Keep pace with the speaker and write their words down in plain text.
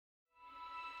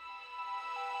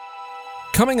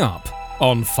Coming up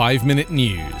on 5 Minute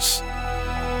News.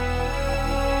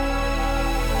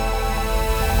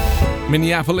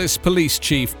 Minneapolis police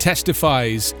chief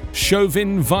testifies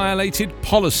Chauvin violated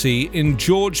policy in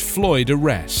George Floyd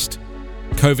arrest.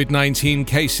 COVID-19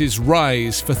 cases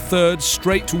rise for third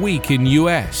straight week in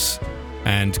US.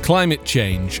 And climate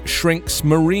change shrinks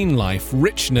marine life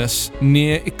richness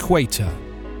near equator.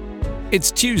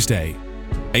 It's Tuesday,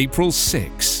 April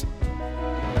 6.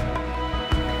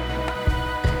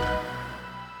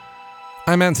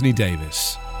 I'm Anthony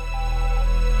Davis.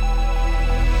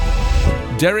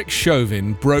 Derek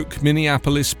Chauvin broke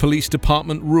Minneapolis Police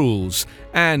Department rules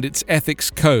and its ethics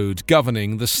code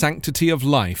governing the sanctity of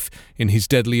life in his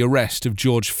deadly arrest of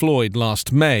George Floyd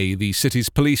last May, the city's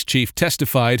police chief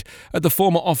testified at the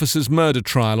former officer's murder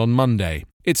trial on Monday.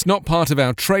 It's not part of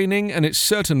our training, and it's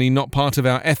certainly not part of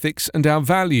our ethics and our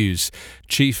values,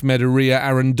 Chief Medaria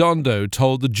Arredondo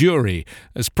told the jury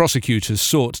as prosecutors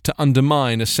sought to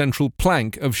undermine a central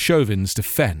plank of Chauvin's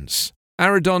defense.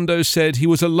 Arredondo said he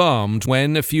was alarmed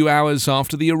when, a few hours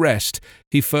after the arrest,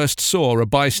 he first saw a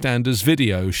bystander's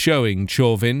video showing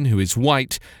Chauvin, who is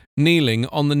white, kneeling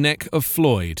on the neck of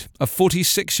Floyd, a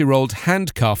 46-year-old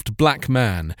handcuffed black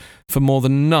man, for more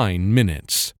than 9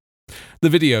 minutes. The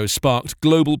video sparked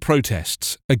global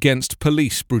protests against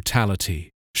police brutality.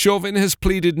 Chauvin has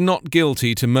pleaded not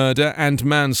guilty to murder and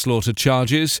manslaughter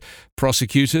charges.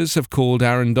 Prosecutors have called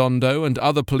Arredondo and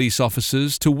other police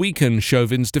officers to weaken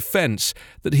Chauvin's defense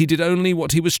that he did only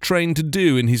what he was trained to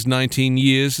do in his 19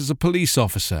 years as a police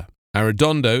officer.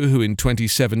 Arredondo, who in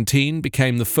 2017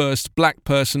 became the first black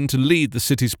person to lead the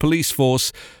city's police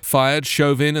force, fired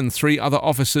Chauvin and 3 other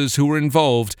officers who were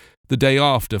involved the day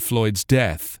after Floyd's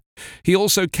death. He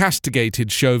also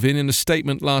castigated Chauvin in a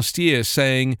statement last year,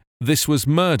 saying, "This was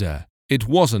murder. It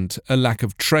wasn't a lack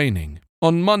of training."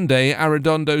 On Monday,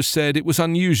 Arredondo said it was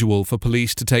unusual for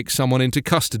police to take someone into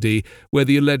custody where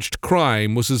the alleged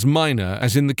crime was as minor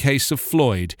as in the case of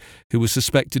Floyd, who was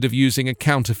suspected of using a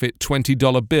counterfeit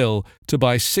 $20 bill to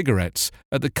buy cigarettes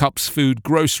at the Cups Food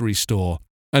grocery store,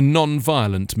 a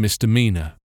non-violent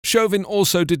misdemeanor. Chauvin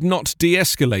also did not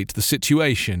de-escalate the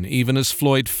situation, even as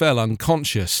Floyd fell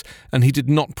unconscious, and he did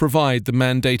not provide the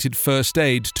mandated first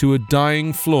aid to a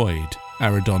dying Floyd,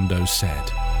 Arredondo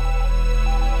said.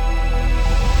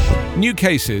 New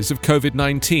cases of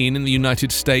COVID-19 in the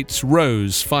United States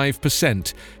rose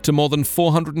 5% to more than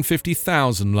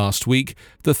 450,000 last week,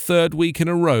 the third week in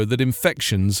a row that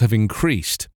infections have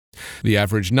increased. The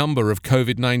average number of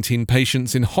COVID-19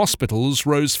 patients in hospitals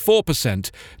rose 4%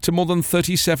 to more than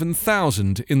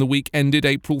 37,000 in the week ended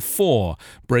April 4,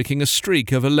 breaking a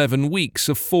streak of 11 weeks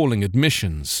of falling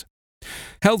admissions.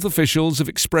 Health officials have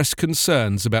expressed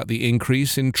concerns about the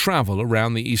increase in travel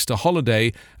around the Easter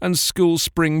holiday and school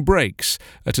spring breaks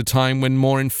at a time when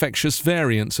more infectious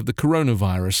variants of the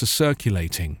coronavirus are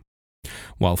circulating.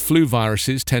 While flu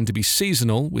viruses tend to be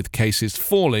seasonal, with cases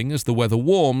falling as the weather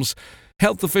warms,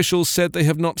 health officials said they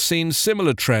have not seen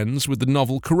similar trends with the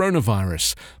novel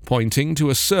coronavirus, pointing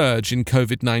to a surge in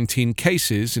COVID-19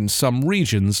 cases in some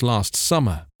regions last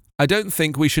summer. "I don't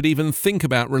think we should even think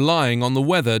about relying on the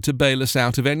weather to bail us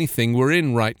out of anything we're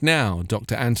in right now,"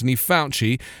 Dr. Anthony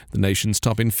Fauci, the nation's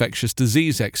top infectious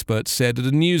disease expert, said at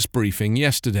a news briefing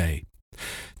yesterday.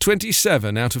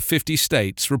 27 out of 50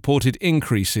 states reported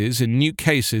increases in new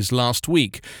cases last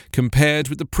week compared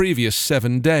with the previous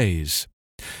 7 days.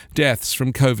 Deaths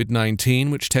from COVID-19,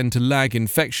 which tend to lag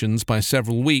infections by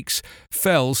several weeks,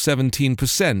 fell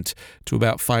 17% to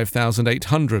about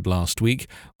 5,800 last week,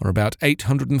 or about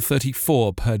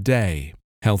 834 per day.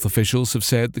 Health officials have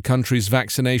said the country's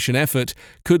vaccination effort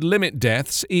could limit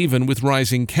deaths even with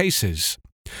rising cases.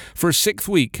 For a 6th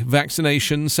week,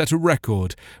 vaccination set a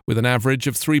record, with an average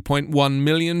of 3.1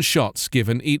 million shots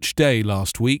given each day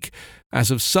last week.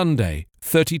 As of Sunday,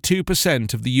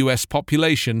 32% of the US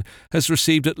population has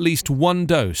received at least 1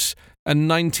 dose, and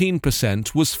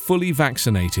 19% was fully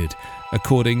vaccinated,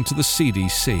 according to the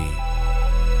CDC.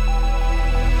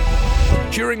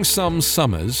 During some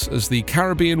summers, as the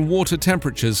Caribbean water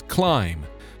temperatures climb,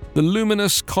 the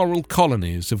luminous coral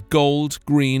colonies of gold,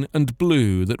 green, and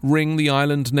blue that ring the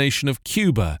island nation of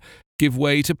Cuba give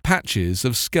way to patches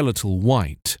of skeletal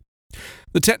white.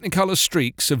 The technicolor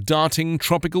streaks of darting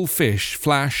tropical fish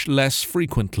flash less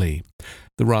frequently.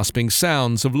 The rasping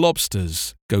sounds of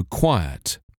lobsters go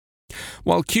quiet.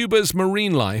 While Cuba's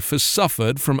marine life has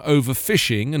suffered from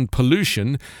overfishing and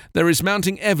pollution, there is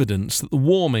mounting evidence that the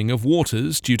warming of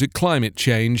waters due to climate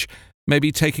change may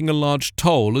be taking a large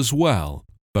toll as well,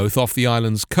 both off the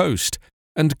island's coast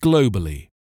and globally.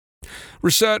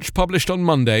 Research published on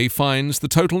Monday finds the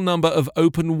total number of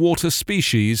open water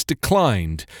species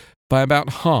declined, by about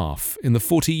half in the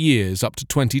 40 years up to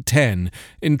 2010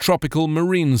 in tropical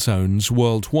marine zones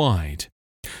worldwide.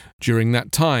 During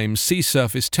that time, sea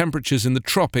surface temperatures in the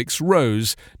tropics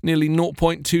rose nearly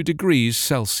 0.2 degrees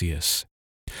Celsius.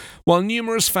 While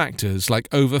numerous factors like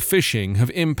overfishing have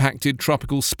impacted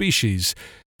tropical species,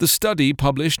 the study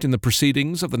published in the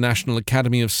Proceedings of the National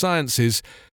Academy of Sciences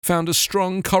found a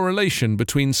strong correlation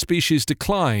between species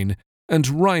decline and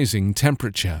rising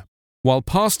temperature. While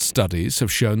past studies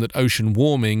have shown that ocean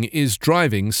warming is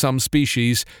driving some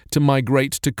species to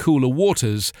migrate to cooler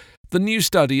waters, the new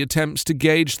study attempts to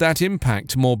gauge that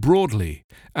impact more broadly,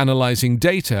 analysing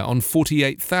data on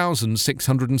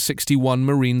 48,661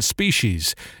 marine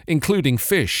species, including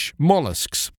fish,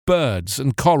 mollusks, birds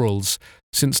and corals,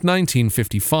 since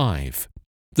 1955.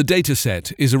 The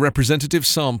dataset is a representative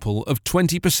sample of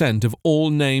 20% of all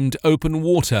named open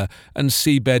water and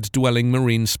seabed-dwelling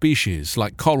marine species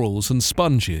like corals and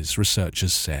sponges,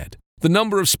 researchers said. The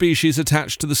number of species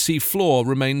attached to the sea floor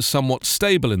remained somewhat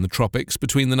stable in the tropics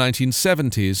between the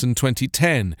 1970s and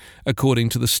 2010, according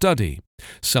to the study.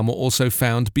 Some were also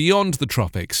found beyond the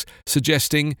tropics,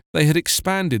 suggesting they had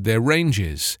expanded their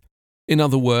ranges. In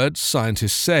other words,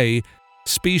 scientists say,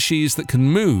 species that can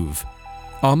move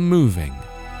are moving.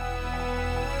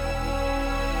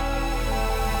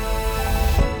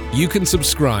 You can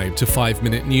subscribe to 5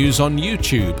 Minute News on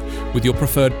YouTube with your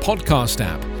preferred podcast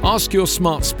app. Ask your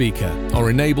smart speaker or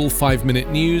enable 5 Minute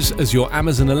News as your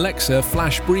Amazon Alexa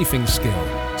flash briefing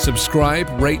skill. Subscribe,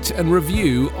 rate and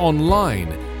review online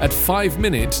at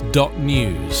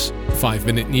 5minute.news. 5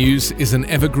 Minute News is an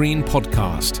evergreen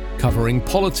podcast covering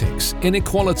politics,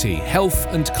 inequality, health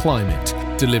and climate,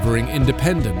 delivering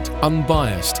independent,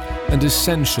 unbiased and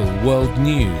essential world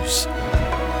news.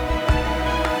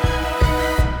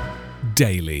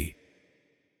 Daily.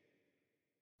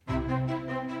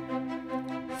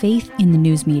 Faith in the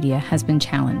news media has been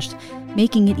challenged,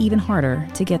 making it even harder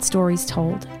to get stories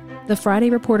told. The Friday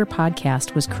Reporter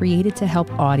podcast was created to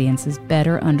help audiences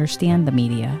better understand the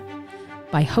media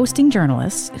by hosting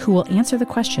journalists who will answer the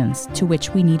questions to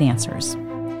which we need answers.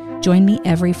 Join me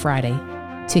every Friday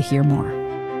to hear more.